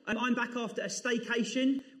I'm back after a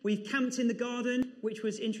staycation. We've camped in the garden, which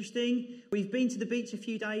was interesting. We've been to the beach a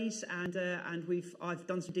few days, and I've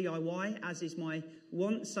done some DIY, as is my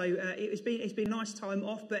want. So it's been a nice time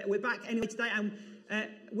off. But we're back anyway today, and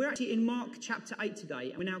we're actually in Mark chapter 8 today,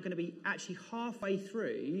 and we're now going to be actually halfway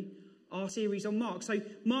through our series on Mark. So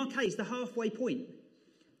Mark 8 is the halfway point.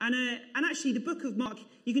 And actually, the book of Mark,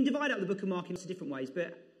 you can divide up the book of Mark in lots of different ways,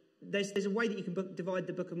 but there's a way that you can divide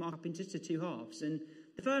the book of Mark up into two halves. And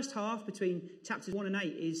the first half, between chapters 1 and 8,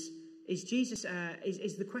 is Jesus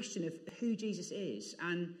is the question of who Jesus is.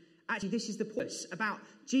 And actually, this is the point about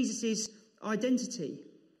Jesus' identity.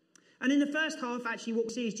 And in the first half, actually, what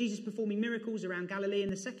we see is Jesus performing miracles around Galilee. In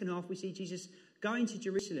the second half, we see Jesus going to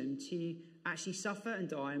Jerusalem to actually suffer and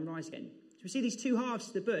die and rise again. So we see these two halves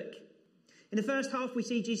of the book. In the first half, we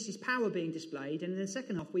see Jesus' power being displayed, and in the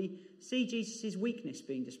second half, we see Jesus' weakness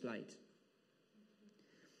being displayed.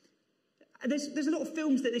 There's a lot of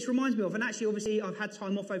films that this reminds me of, and actually, obviously, I've had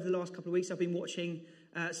time off over the last couple of weeks. I've been watching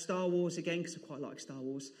Star Wars again, because I quite like Star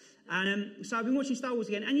Wars. And so I've been watching Star Wars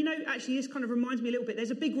again, and actually, this kind of reminds me a little bit.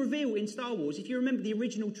 There's a big reveal in Star Wars. If you remember the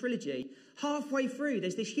original trilogy, halfway through,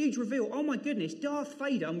 there's this huge reveal. Oh my goodness, Darth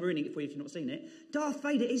Vader, I'm ruining it for you if you've not seen it. Darth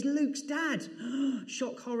Vader is Luke's dad.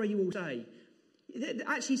 Shock horror, you all say.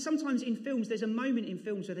 Actually, sometimes in films, there's a moment in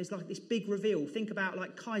films where there's like this big reveal. Think about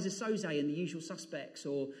like Kaiser Soze in The Usual Suspects,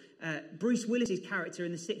 or Bruce Willis's character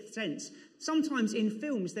in The Sixth Sense. Sometimes in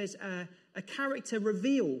films, there's a character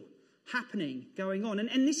reveal happening, going on.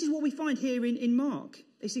 And this is what we find here in Mark.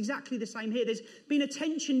 It's exactly the same here. There's been a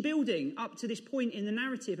tension building up to this point in the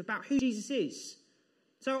narrative about who Jesus is.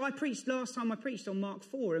 So last time I preached on Mark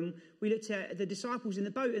 4, and we looked at the disciples in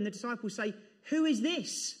the boat, and the disciples say, "Who is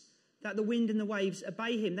this that the wind and the waves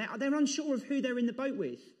obey him?" They're unsure of who they're in the boat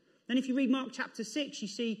with. And if you read Mark chapter 6, you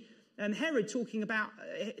see Herod talking about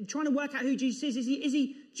trying to work out who Jesus is. Is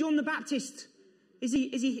he John the Baptist? Is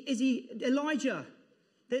he Elijah?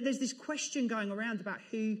 There's this question going around about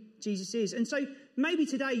who Jesus is. And so maybe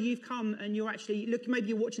today you've come and you're actually maybe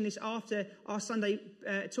you're watching this after our Sunday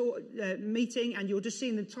meeting, and you're just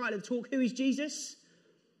seeing the title of the talk, "Who is Jesus?"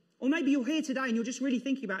 Or maybe you're here today and you're just really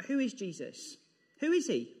thinking about who is Jesus? Who is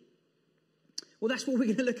he? Well, that's what we're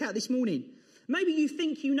going to look at this morning. Maybe you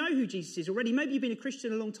think you know who Jesus is already. Maybe you've been a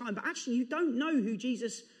Christian a long time, but actually you don't know who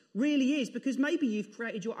Jesus really is, because maybe you've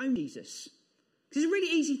created your own Jesus. Because it's a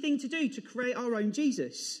really easy thing to do, to create our own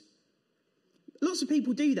Jesus. Lots of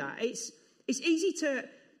people do that. It's easy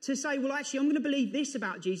to say, well, actually, I'm going to believe this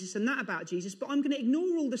about Jesus and that about Jesus, but I'm going to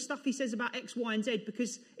ignore all the stuff he says about X, Y, and Z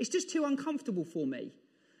because it's just too uncomfortable for me.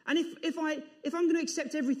 And if I'm going to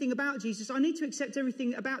accept everything about Jesus, I need to accept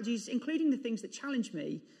everything about Jesus, including the things that challenge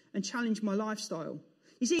me and challenge my lifestyle.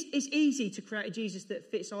 You see, it's easy to create a Jesus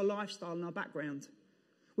that fits our lifestyle and our background.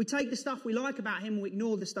 We take the stuff we like about him and we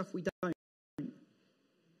ignore the stuff we don't.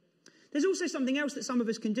 There's also something else that some of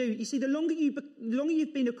us can do. You see, the longer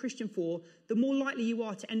you've been a Christian for, the more likely you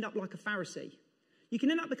are to end up like a Pharisee. You can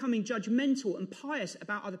end up becoming judgmental and pious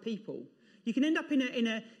about other people. You can end up in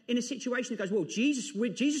a situation that goes, well, Jesus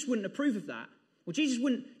wouldn't approve of that. Or Jesus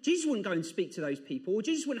wouldn't go and speak to those people. Or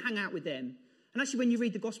Jesus wouldn't hang out with them. And actually, when you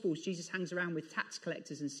read the Gospels, Jesus hangs around with tax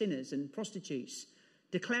collectors and sinners and prostitutes,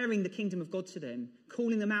 declaring the kingdom of God to them,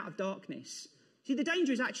 calling them out of darkness. See, the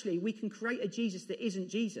danger is actually we can create a Jesus that isn't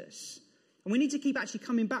Jesus. And we need to keep actually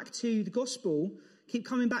coming back to the Gospel, keep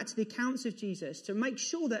coming back to the accounts of Jesus to make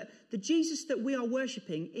sure that the Jesus that we are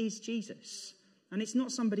worshipping is Jesus. And it's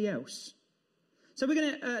not somebody else. So we're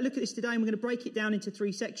going to look at this today, and we're going to break it down into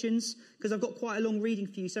 3 sections because I've got quite a long reading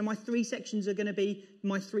for you. So my 3 sections are going to be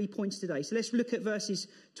my 3 points today. So let's look at verses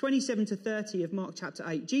 27 to 30 of Mark chapter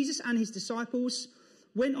 8. Jesus and his disciples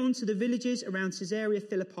went on to the villages around Caesarea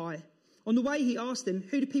Philippi. On the way, he asked them,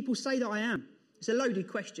 "Who do people say that I am?" It's a loaded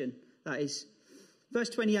question, that is. Verse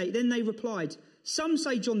 28, then they replied, "Some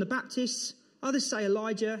say John the Baptist, others say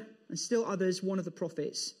Elijah, and still others one of the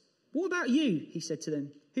prophets." "What about you?" he said to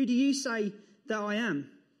them. "Who do you say that I am?"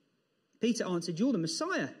 Peter answered, "You're the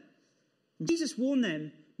Messiah." And Jesus warned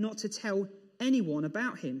them not to tell anyone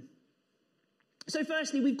about him. So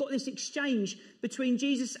firstly, we've got this exchange between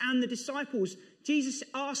Jesus and the disciples. Jesus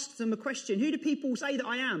asked them a question. Who do people say that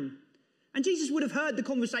I am? And Jesus would have heard the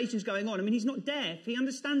conversations going on. I mean, he's not deaf. He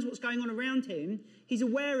understands what's going on around him. He's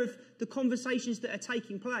aware of the conversations that are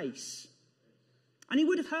taking place. And he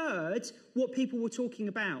would have heard what people were talking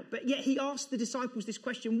about. But yet he asked the disciples this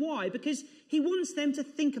question. Why? Because he wants them to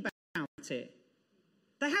think about it.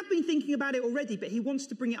 They have been thinking about it already, but he wants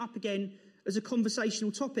to bring it up again as a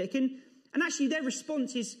conversational topic. And And actually their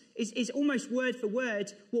response is almost word for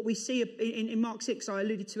word what we see in Mark 6, I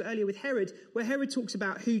alluded to earlier with Herod, where Herod talks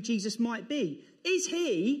about who Jesus might be. Is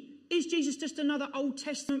Jesus just another Old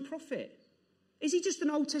Testament prophet? Is he just an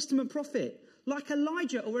Old Testament prophet like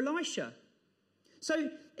Elijah or Elisha? So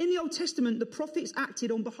in the Old Testament, the prophets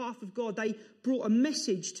acted on behalf of God. They brought a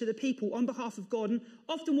message to the people on behalf of God, and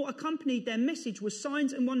often what accompanied their message was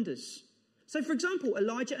signs and wonders. So, for example,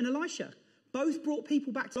 Elijah and Elisha both brought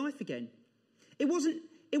people back to life again. It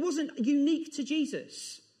wasn't unique to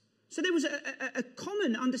Jesus. So there was a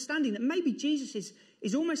common understanding that maybe Jesus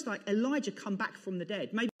is almost like Elijah come back from the dead.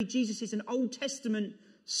 Maybe Jesus is an Old Testament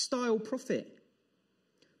style prophet.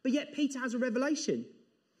 But yet Peter has a revelation.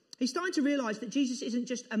 He's starting to realise that Jesus isn't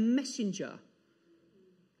just a messenger.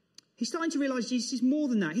 He's starting to realise Jesus is more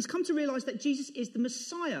than that. He's come to realise that Jesus is the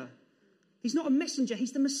Messiah. He's not a messenger,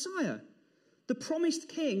 he's the Messiah. The promised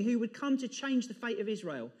king who would come to change the fate of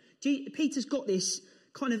Israel. Peter's got this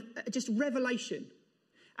kind of just revelation.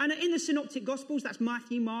 And in the Synoptic Gospels, that's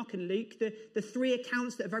Matthew, Mark and Luke, the three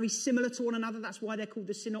accounts that are very similar to one another. That's why they're called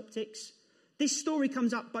the Synoptics. This story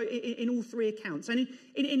comes up in all three accounts. And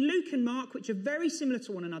in Luke and Mark, which are very similar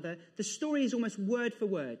to one another, the story is almost word for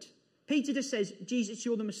word. Peter just says, Jesus,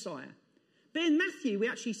 you're the Messiah. But in Matthew, we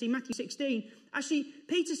actually see Matthew 16, actually,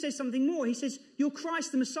 Peter says something more. He says, you're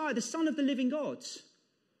Christ the Messiah, the Son of the living God.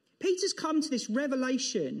 Peter's come to this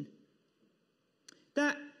revelation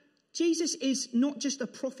that Jesus is not just a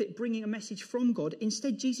prophet bringing a message from God.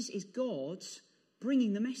 Instead, Jesus is God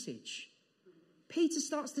bringing the message. Peter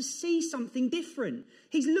starts to see something different.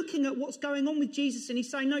 He's looking at what's going on with Jesus and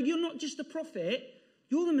he's saying, no, you're not just a prophet.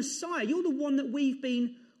 You're the Messiah. You're the one that we've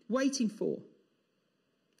been waiting for.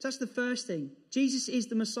 So that's the first thing. Jesus is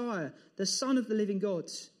the Messiah, the Son of the living God.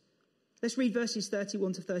 Let's read verses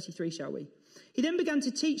 31 to 33, shall we? He then began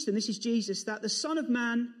to teach them, this is Jesus, that the Son of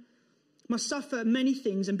Man must suffer many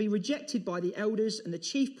things and be rejected by the elders and the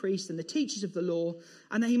chief priests and the teachers of the law,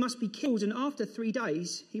 and that he must be killed, and after 3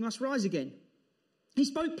 days he must rise again. He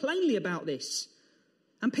spoke plainly about this,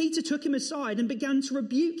 and Peter took him aside and began to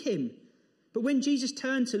rebuke him. But when Jesus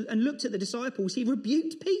turned and looked at the disciples, he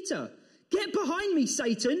rebuked Peter. Get behind me,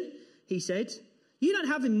 Satan, he said. You don't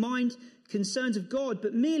have in mind concerns of God,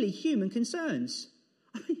 but merely human concerns.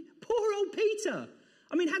 I mean, poor old Peter.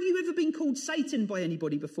 I mean, have you ever been called Satan by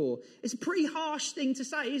anybody before? It's a pretty harsh thing to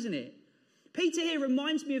say, isn't it? Peter here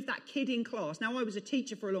reminds me of that kid in class. Now, I was a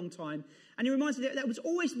teacher for a long time, and he reminds me that there was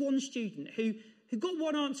always one student who got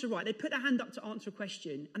one answer right. They'd put their hand up to answer a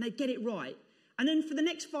question, and they'd get it right. And then for the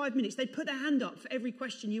next 5 minutes, they'd put their hand up for every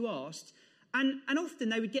question you asked. And often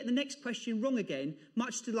they would get the next question wrong again,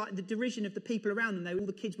 much to like the derision of the people around them. All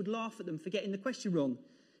the kids would laugh at them for getting the question wrong.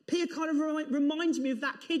 Peter kind of reminds me of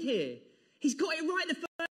that kid here. He's got it right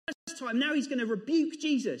the first time. Now he's going to rebuke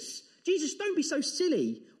Jesus. Jesus, don't be so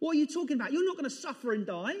silly. What are you talking about? You're not going to suffer and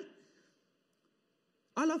die.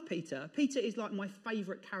 I love Peter. Peter is like my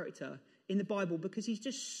favourite character in the Bible because he's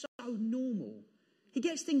just so normal. He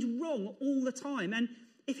gets things wrong all the time. And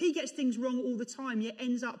if he gets things wrong all the time, yet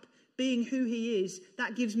ends up being who he is,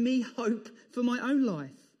 that gives me hope for my own life.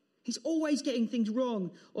 He's always getting things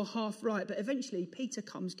wrong or half right, but eventually Peter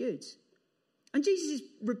comes good. And Jesus'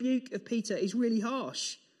 rebuke of Peter is really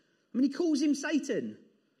harsh. I mean, he calls him Satan.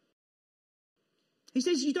 He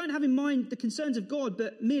says, you don't have in mind the concerns of God,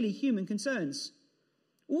 but merely human concerns.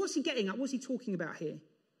 Well, what's he getting at? What's he talking about here?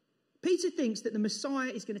 Peter thinks that the Messiah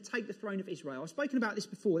is going to take the throne of Israel. I've spoken about this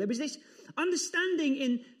before. There was this understanding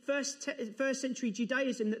in first century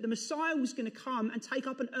Judaism that the Messiah was going to come and take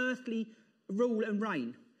up an earthly rule and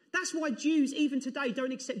reign. That's why Jews, even today,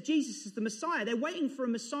 don't accept Jesus as the Messiah. They're waiting for a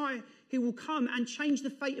Messiah who will come and change the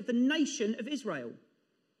fate of the nation of Israel.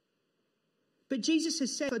 But Jesus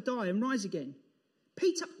has said, die and rise again.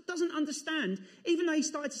 Peter doesn't understand, even though he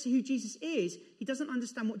started to see who Jesus is, he doesn't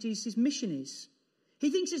understand what Jesus' mission is. He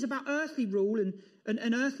thinks it's about earthly rule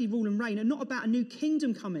and earthly rule and reign and not about a new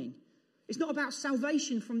kingdom coming. It's not about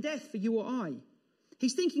salvation from death for you or I.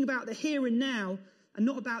 He's thinking about the here and now and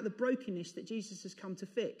not about the brokenness that Jesus has come to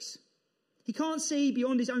fix. He can't see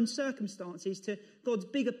beyond his own circumstances to God's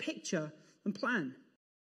bigger picture and plan.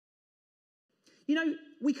 You know,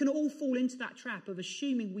 we can all fall into that trap of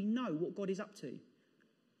assuming we know what God is up to.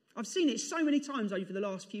 I've seen it so many times over the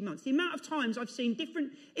last few months. The amount of times I've seen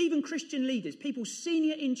different, even Christian leaders, people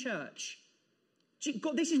senior in church.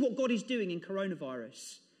 God, this is what God is doing in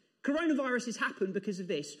coronavirus. Coronavirus has happened because of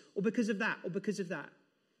this, or because of that, or because of that.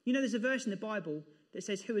 You know, there's a verse in the Bible that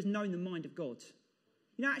says, who has known the mind of God?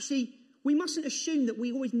 You know, actually, we mustn't assume that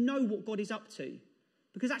we always know what God is up to.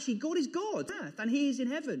 Because actually, God is God, and he is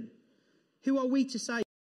in heaven. Who are we to say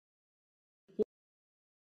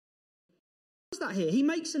that here. He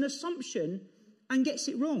makes an assumption and gets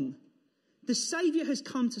it wrong. The Saviour has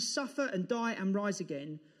come to suffer and die and rise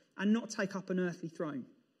again and not take up an earthly throne.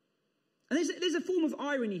 And there's a form of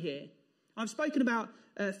irony here. I've spoken about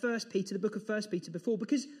 1 Peter, the book of 1 Peter before,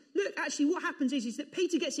 because look, actually what happens is that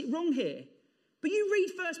Peter gets it wrong here. But you read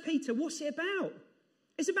 1 Peter, what's it about?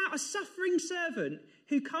 It's about a suffering servant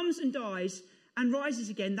who comes and dies and rises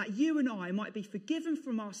again, that you and I might be forgiven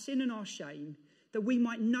from our sin and our shame, that we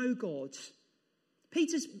might know God.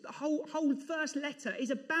 Peter's whole first letter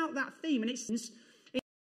is about that theme, and it's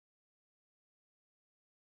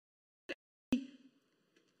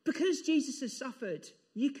because Jesus has suffered,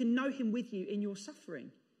 you can know him with you in your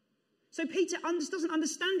suffering. So Peter doesn't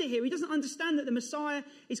understand it here. He doesn't understand that the Messiah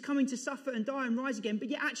is coming to suffer and die and rise again, but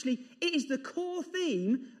yet actually it is the core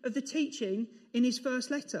theme of the teaching in his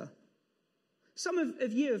first letter. Some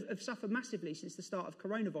of you have suffered massively since the start of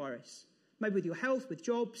coronavirus, maybe with your health, with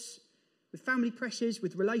jobs, with family pressures,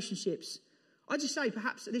 with relationships. I just say,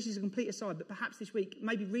 perhaps, this is a complete aside, but perhaps this week,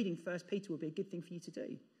 maybe reading 1 Peter would be a good thing for you to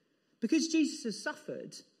do. Because Jesus has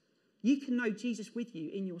suffered, you can know Jesus with you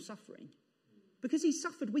in your suffering. Because he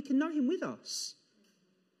suffered, we can know him with us.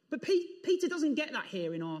 But Peter doesn't get that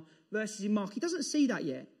here in our verses in Mark. He doesn't see that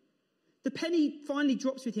yet. The penny finally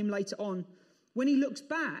drops with him later on when he looks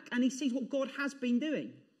back and he sees what God has been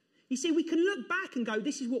doing. You see, we can look back and go,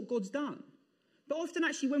 this is what God's done. But often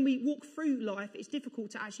actually when we walk through life, it's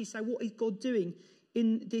difficult to actually say, what is God doing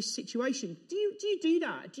in this situation? Do you do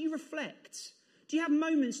that? Do you reflect? Do you have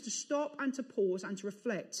moments to stop and to pause and to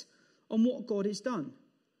reflect on what God has done?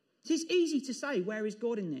 It's easy to say, where is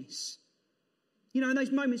God in this? You know, in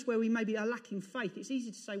those moments where we maybe are lacking faith, it's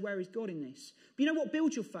easy to say, where is God in this? But you know what?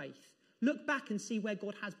 Build your faith. Look back and see where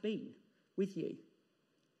God has been with you.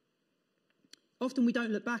 Often we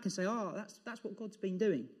don't look back and say, that's what God's been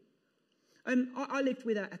doing. I lived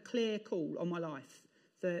with a clear call on my life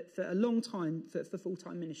for a long time for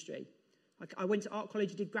full-time ministry. I went to art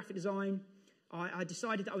college, did graphic design. I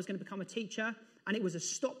decided that I was going to become a teacher, and it was a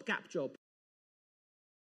stopgap job.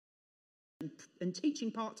 And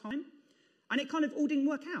teaching part-time, and it kind of all didn't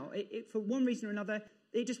work out. For one reason or another,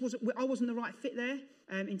 it just wasn't. I wasn't the right fit there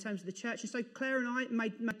in terms of the church. And so Claire and I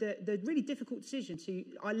made the really difficult decision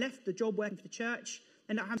I left the job working for the church,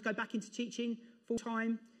 ended up having to go back into teaching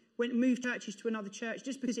full-time, went and moved churches to another church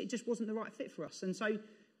just because it just wasn't the right fit for us. And so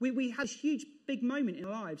we had this huge, big moment in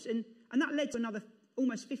our lives, and that led to another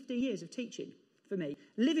almost 50 years of teaching for me,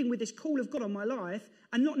 living with this call of God on my life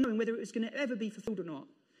and not knowing whether it was going to ever be fulfilled or not.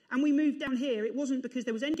 And we moved down here. It wasn't because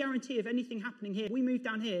there was any guarantee of anything happening here. We moved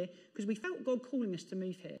down here because we felt God calling us to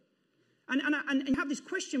move here. And you have this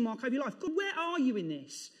question mark over your life. God, where are you in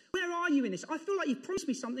this? Where are you in this? I feel like you've promised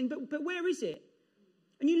me something, but where is it?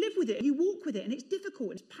 And you live with it, and you walk with it, and it's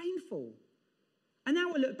difficult, and it's painful. And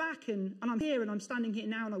now I look back, and I'm here, and I'm standing here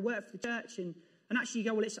now, and I work for the church, and actually you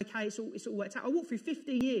go, well, it's okay, it's all worked out. I walked through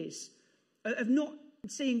 50 years of not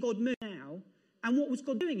seeing God move now, and what was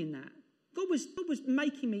God doing in that? God was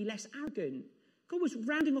making me less arrogant. God was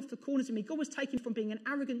rounding off the corners of me. God was taking me from being an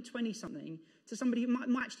arrogant 20-something to somebody who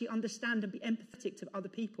might actually understand and be empathetic to other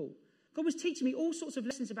people. God was teaching me all sorts of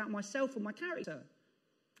lessons about myself and my character.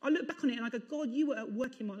 I look back on it and I go, God, you were at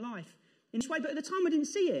work in my life in this way. But at the time I didn't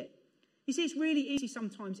see it. You see, it's really easy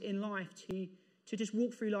sometimes in life to just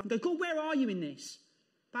walk through life and go, God, where are you in this?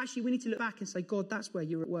 But actually we need to look back and say, God, that's where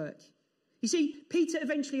you're at work. You see, Peter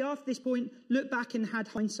eventually after this point looked back and had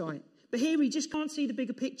hindsight. But here he just can't see the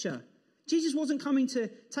bigger picture. Jesus wasn't coming to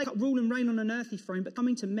take up rule and reign on an earthly throne, but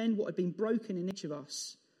coming to mend what had been broken in each of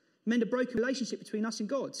us. Mend a broken relationship between us and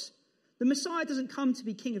God. The Messiah doesn't come to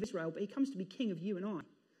be king of Israel, but he comes to be king of you and I.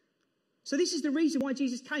 So this is the reason why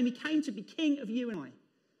Jesus came. He came to be king of you and I.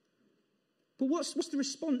 But what's the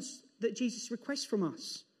response that Jesus requests from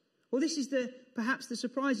us? Well, this is perhaps the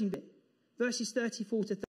surprising bit. Verses 34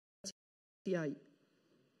 to 38.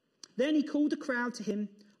 Then he called the crowd to him,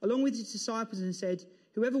 along with his disciples, and said,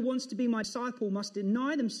 whoever wants to be my disciple must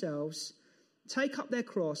deny themselves, take up their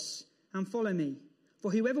cross, and follow me.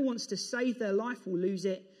 For whoever wants to save their life will lose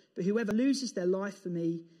it, but whoever loses their life for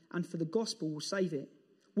me and for the gospel will save it.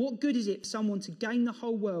 What good is it for someone to gain the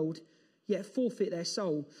whole world, yet forfeit their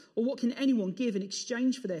soul? Or what can anyone give in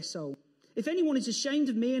exchange for their soul? If anyone is ashamed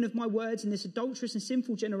of me and of my words in this adulterous and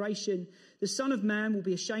sinful generation, the Son of Man will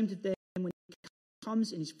be ashamed of them when he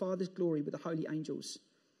comes in his Father's glory with the holy angels.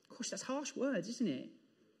 Gosh, that's harsh words, isn't it?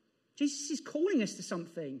 Jesus is calling us to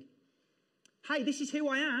something. Hey, this is who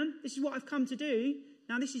I am. This is what I've come to do.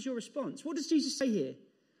 Now this is your response. What does Jesus say here?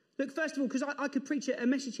 Look, first of all, because I could preach a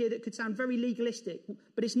message here that could sound very legalistic,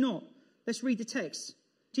 but it's not. Let's read the text.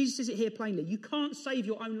 Jesus says it here plainly. You can't save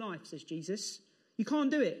your own life, says Jesus. You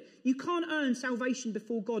can't do it. You can't earn salvation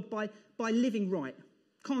before God by living right.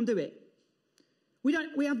 Can't do it. We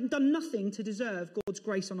have done nothing to deserve God's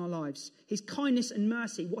grace on our lives. His kindness and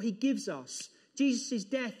mercy, what he gives us. Jesus'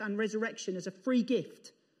 death and resurrection as a free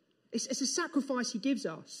gift. It's a sacrifice he gives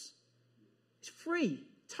us. It's free,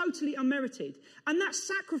 totally unmerited. And that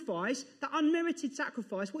sacrifice, that unmerited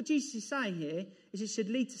sacrifice, what Jesus is saying here is it should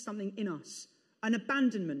lead to something in us. An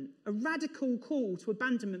abandonment, a radical call to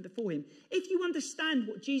abandonment before him. If you understand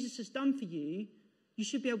what Jesus has done for you, you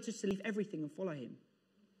should be able to leave everything and follow him.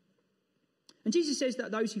 And Jesus says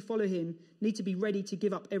that those who follow him need to be ready to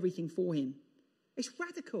give up everything for him. It's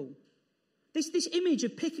radical. This image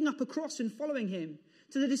of picking up a cross and following him,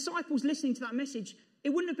 to the disciples listening to that message, it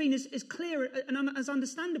wouldn't have been as clear and as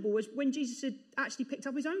understandable as when Jesus had actually picked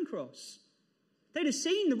up his own cross. They'd have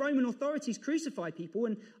seen the Roman authorities crucify people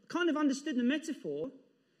and kind of understood the metaphor,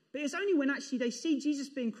 but it's only when actually they see Jesus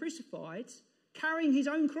being crucified, carrying his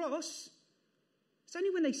own cross, it's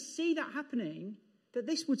only when they see that happening that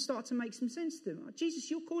this would start to make some sense to them. Jesus,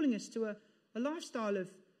 you're calling us to a lifestyle of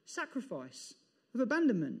sacrifice, of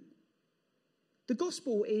abandonment. The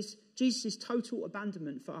gospel is Jesus' total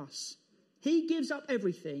abandonment for us. He gives up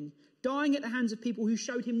everything, dying at the hands of people who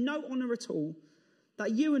showed him no honour at all,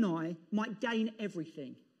 that you and I might gain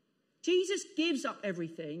everything. Jesus gives up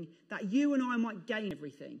everything that you and I might gain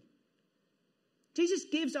everything. Jesus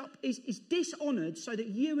gives up, is dishonoured so that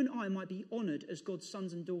you and I might be honoured as God's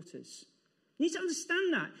sons and daughters. You need to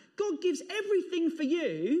understand that. God gives everything for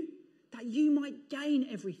you that you might gain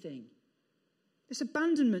everything. This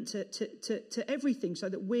abandonment to everything so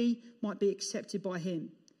that we might be accepted by him.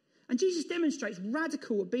 And Jesus demonstrates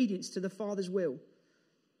radical obedience to the Father's will.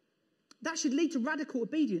 That should lead to radical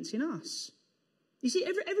obedience in us. You see,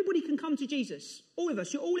 everybody can come to Jesus. All of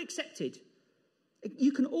us, you're all accepted.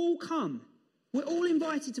 You can all come. We're all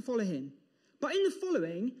invited to follow him. But in the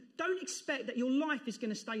following, don't expect that your life is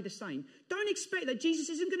going to stay the same. Don't expect that Jesus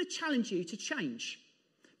isn't going to challenge you to change.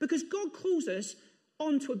 Because God calls us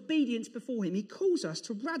on to obedience before him. He calls us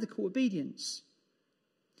to radical obedience.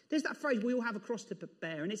 There's that phrase, we all have a cross to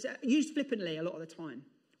bear, and it's used flippantly a lot of the time.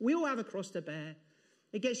 We all have a cross to bear.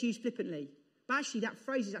 It gets used flippantly. But actually, that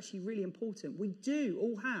phrase is actually really important. We do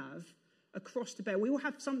all have a cross to bear. We all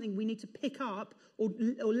have something we need to pick up or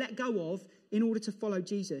let go of in order to follow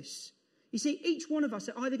Jesus. You see, each one of us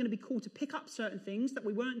are either going to be called to pick up certain things that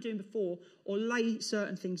we weren't doing before or lay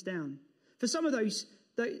certain things down. For some,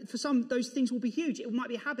 those things will be huge. It might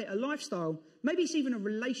be a habit, a lifestyle. Maybe it's even a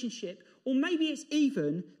relationship, or maybe it's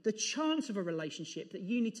even the chance of a relationship that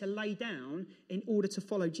you need to lay down in order to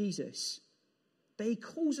follow Jesus. But he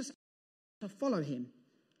calls us to follow him.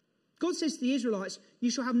 God says to the Israelites,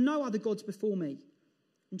 you shall have no other gods before me.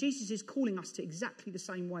 And Jesus is calling us to exactly the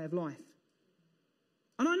same way of life.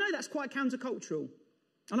 And I know that's quite countercultural.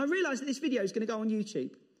 And I realise that this video is going to go on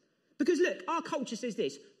YouTube. Because look, our culture says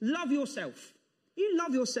this, love yourself. You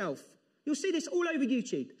love yourself. You'll see this all over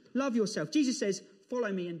YouTube. Love yourself. Jesus says,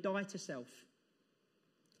 follow me and die to self.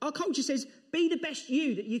 Our culture says, be the best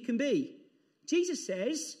you that you can be. Jesus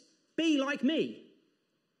says, be like me.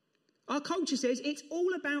 Our culture says, it's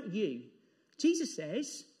all about you. Jesus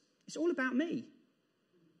says, it's all about me.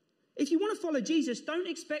 If you want to follow Jesus, don't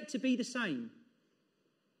expect to be the same.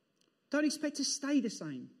 Don't expect to stay the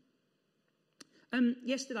same.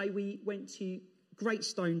 Yesterday we went to Great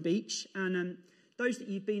Stone Beach, and those that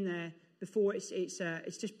you've been there before, it's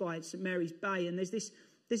just by St Mary's Bay, and there's this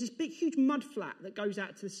big, huge mud flat that goes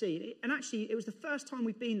out to the sea. And actually, it was the first time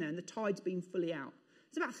we've been there, and the tide's been fully out.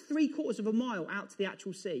 It's about 3/4 of a mile out to the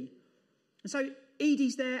actual sea. And so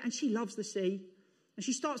Edie's there, and she loves the sea, and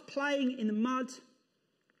she starts playing in the mud.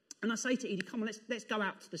 And I say to Edie, come on, let's go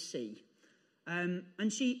out to the sea. And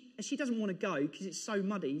she doesn't want to go because it's so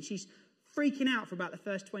muddy. She's freaking out for about the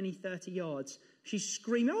first 20, 30 yards. She's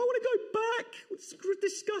screaming, oh, I want to go back. It's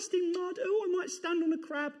disgusting mud. Oh, I might stand on a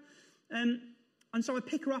crab. And so I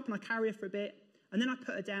pick her up and I carry her for a bit. And then I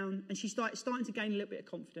put her down, and she's starting to gain a little bit of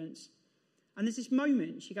confidence. And there's this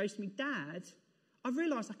moment, she goes to me, Dad, I've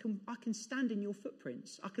realised I can stand in your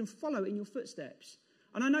footprints. I can follow in your footsteps.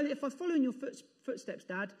 And I know that if I follow in your footsteps,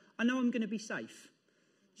 Dad, I know I'm going to be safe.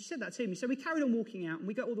 She said that to me. So we carried on walking out, and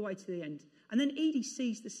we got all the way to the end. And then Edie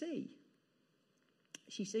sees the sea.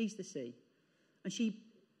 She sees the sea. And she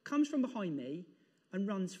comes from behind me and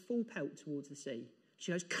runs full pelt towards the sea.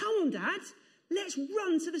 She goes, come on, Dad, let's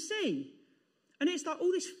run to the sea. And it's like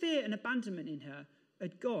all this fear and abandonment in her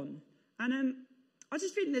had gone. And I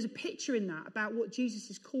just think there's a picture in that about what Jesus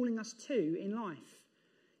is calling us to in life.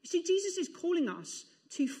 You see, Jesus is calling us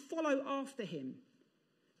to follow after him.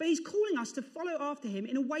 But he's calling us to follow after him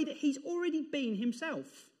in a way that he's already been himself.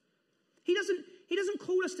 He He doesn't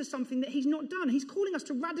call us to something that he's not done. He's calling us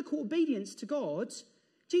to radical obedience to God.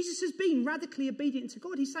 Jesus has been radically obedient to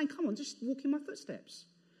God. He's saying, come on, just walk in my footsteps.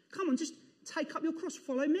 Come on, just take up your cross.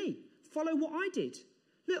 Follow me. Follow what I did.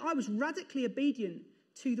 Look, I was radically obedient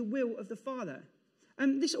to the will of the Father.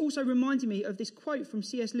 This also reminded me of this quote from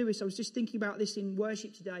C.S. Lewis. I was just thinking about this in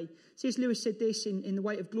worship today. C.S. Lewis said this in The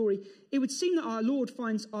Weight of Glory. It would seem that our Lord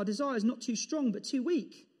finds our desires not too strong but too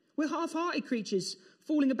weak. We're half-hearted creatures,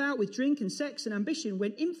 falling about with drink and sex and ambition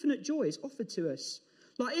when infinite joy is offered to us.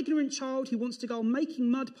 Like ignorant child who wants to go on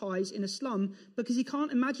making mud pies in a slum because he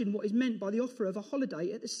can't imagine what is meant by the offer of a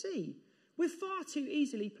holiday at the sea. We're far too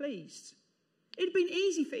easily pleased. It'd been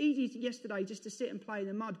easy for Edie yesterday just to sit and play in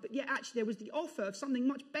the mud, but yet actually there was the offer of something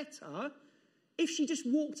much better if she just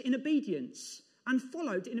walked in obedience and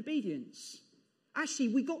followed in obedience. Actually,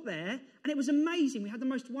 we got there and it was amazing. We had the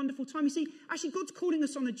most wonderful time. You see, actually God's calling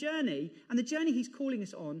us on a journey, and the journey he's calling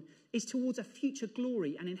us on is towards a future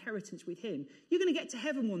glory and inheritance with him. You're going to get to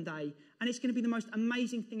heaven one day and it's going to be the most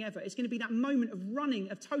amazing thing ever. It's going to be that moment of running,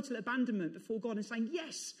 of total abandonment before God and saying,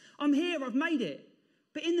 yes, I'm here, I've made it.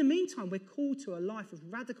 But in the meantime, we're called to a life of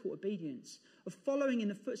radical obedience, of following in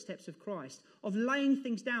the footsteps of Christ, of laying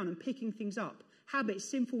things down and picking things up, habits,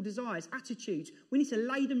 sinful desires, attitudes. We need to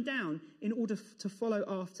lay them down in order to follow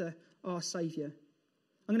after our Saviour.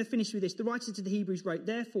 I'm going to finish with this. The writer to the Hebrews wrote,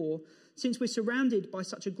 therefore, since we're surrounded by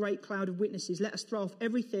such a great cloud of witnesses, let us throw off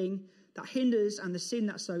everything that hinders and the sin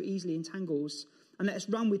that so easily entangles, and let us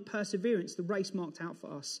run with perseverance the race marked out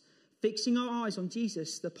for us, fixing our eyes on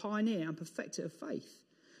Jesus, the pioneer and perfecter of faith.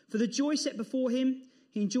 For the joy set before him,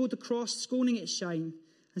 he endured the cross, scorning its shame,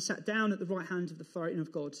 and sat down at the right hand of the throne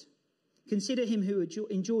of God. Consider him who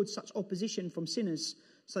endured such opposition from sinners,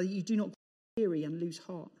 so that you do not grow weary and lose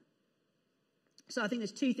heart. So I think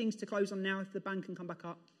there's two things to close on now. If the band can come back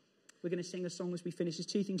up, we're going to sing a song as we finish. There's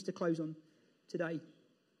two things to close on today.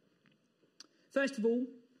 First of all,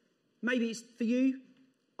 maybe it's for you,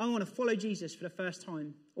 I want to follow Jesus for the first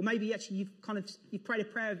time. Or maybe actually you've prayed a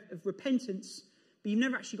prayer of repentance, but you've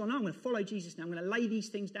never actually gone, I'm going to follow Jesus now. I'm going to lay these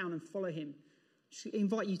things down and follow him. Just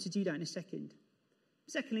invite you to do that in a second.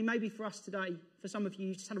 Secondly, maybe for us today, for some of you,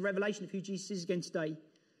 you've just had a revelation of who Jesus is again today.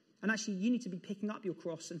 And actually, you need to be picking up your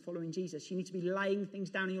cross and following Jesus. You need to be laying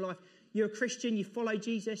things down in your life. You're a Christian, you follow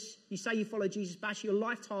Jesus. You say you follow Jesus, but actually your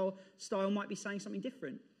lifestyle might be saying something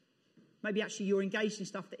different. Maybe actually you're engaged in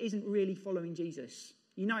stuff that isn't really following Jesus.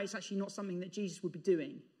 You know it's actually not something that Jesus would be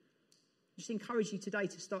doing. Just encourage you today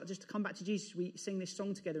to start just to come back to Jesus. We sing this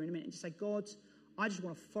song together in a minute and just say, God, I just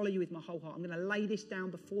want to follow you with my whole heart. I'm going to lay this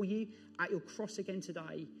down before you at your cross again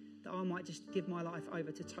today, that I might just give my life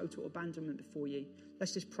over to total abandonment before you.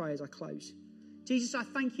 Let's just pray as I close. Jesus, I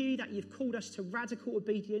thank you that you've called us to radical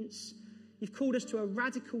obedience. You've called us to a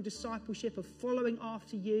radical discipleship of following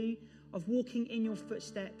after you, of walking in your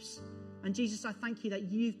footsteps. And Jesus, I thank you that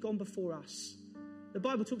you've gone before us. The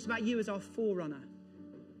Bible talks about you as our forerunner.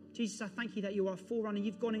 Jesus, I thank you that you are a forerunner.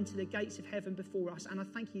 You've gone into the gates of heaven before us. And I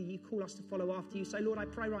thank you call us to follow after you. So, Lord, I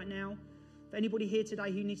pray right now for anybody here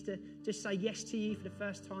today who needs to just say yes to you for the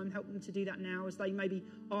first time, help them to do that now as they maybe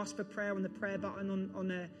ask for prayer on the prayer button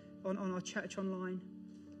on our church online.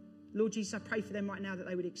 Lord Jesus, I pray for them right now that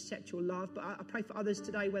they would accept your love. But I pray for others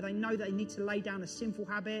today where they know they need to lay down a sinful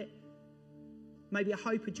habit, maybe a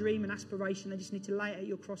hope, a dream, an aspiration. They just need to lay it at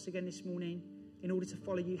your cross again this morning in order to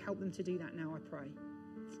follow you. Help them to do that now, I pray.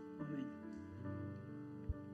 Amen.